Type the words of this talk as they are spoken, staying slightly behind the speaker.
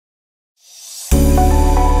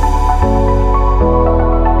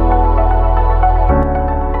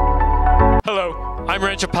I'm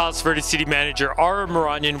Rancho Palos Verdes City Manager Ara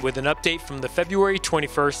Mihranian with an update from the February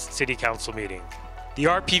 21st City Council meeting. The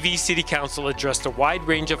RPV City Council addressed a wide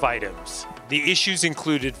range of items. The issues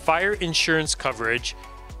included fire insurance coverage,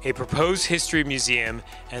 a proposed history museum,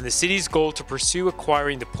 and the city's goal to pursue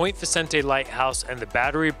acquiring the Point Vicente Lighthouse and the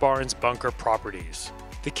Battery Barns bunker properties.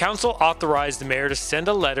 The council authorized the mayor to send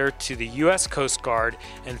a letter to the U.S. Coast Guard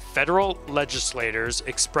and federal legislators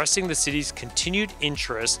expressing the city's continued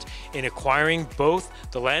interest in acquiring both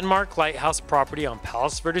the landmark Lighthouse property on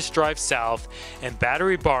Palos Verdes Drive South and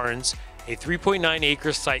Battery Barns, a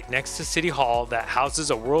 3.9-acre site next to City Hall that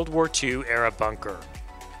houses a World War II era bunker.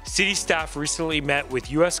 City staff recently met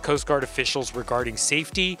with U.S. Coast Guard officials regarding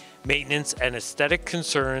safety, maintenance, and aesthetic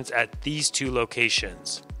concerns at these two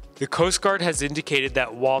locations. The Coast Guard has indicated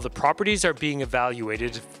that while the properties are being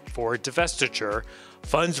evaluated for divestiture,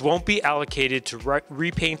 funds won't be allocated to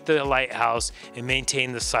repaint the lighthouse and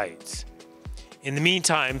maintain the sites. In the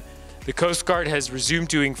meantime, the Coast Guard has resumed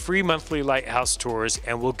doing free monthly lighthouse tours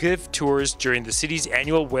and will give tours during the city's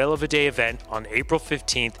annual Whale of a Day event on April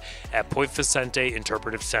 15th at Point Vicente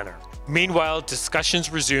Interpretive Center. Meanwhile, discussions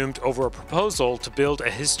resumed over a proposal to build a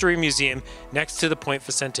history museum next to the Point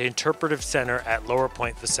Vicente Interpretive Center at Lower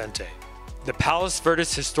Point Vicente. The Palos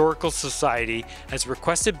Verdes Historical Society has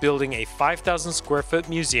requested building a 5,000 square foot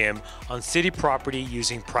museum on city property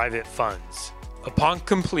using private funds. Upon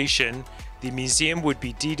completion, the museum would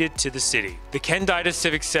be deeded to the city. The Kendida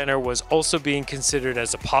Civic Center was also being considered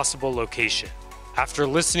as a possible location. After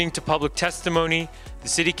listening to public testimony, the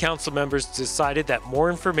City Council members decided that more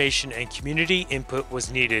information and community input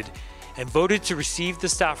was needed and voted to receive the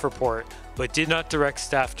staff report, but did not direct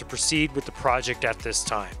staff to proceed with the project at this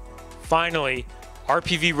time. Finally,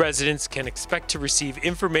 RPV residents can expect to receive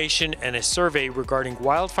information and a survey regarding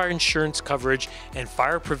wildfire insurance coverage and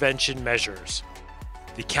fire prevention measures.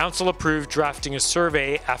 The Council approved drafting a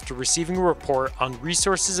survey after receiving a report on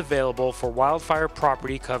resources available for wildfire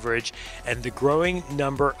property coverage and the growing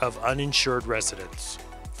number of uninsured residents.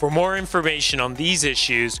 For more information on these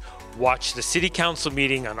issues, watch the City Council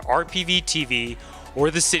meeting on RPVtv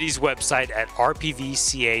or the city's website at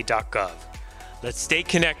rpvca.gov. Let's stay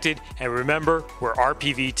connected and remember, we're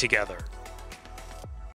RPV together.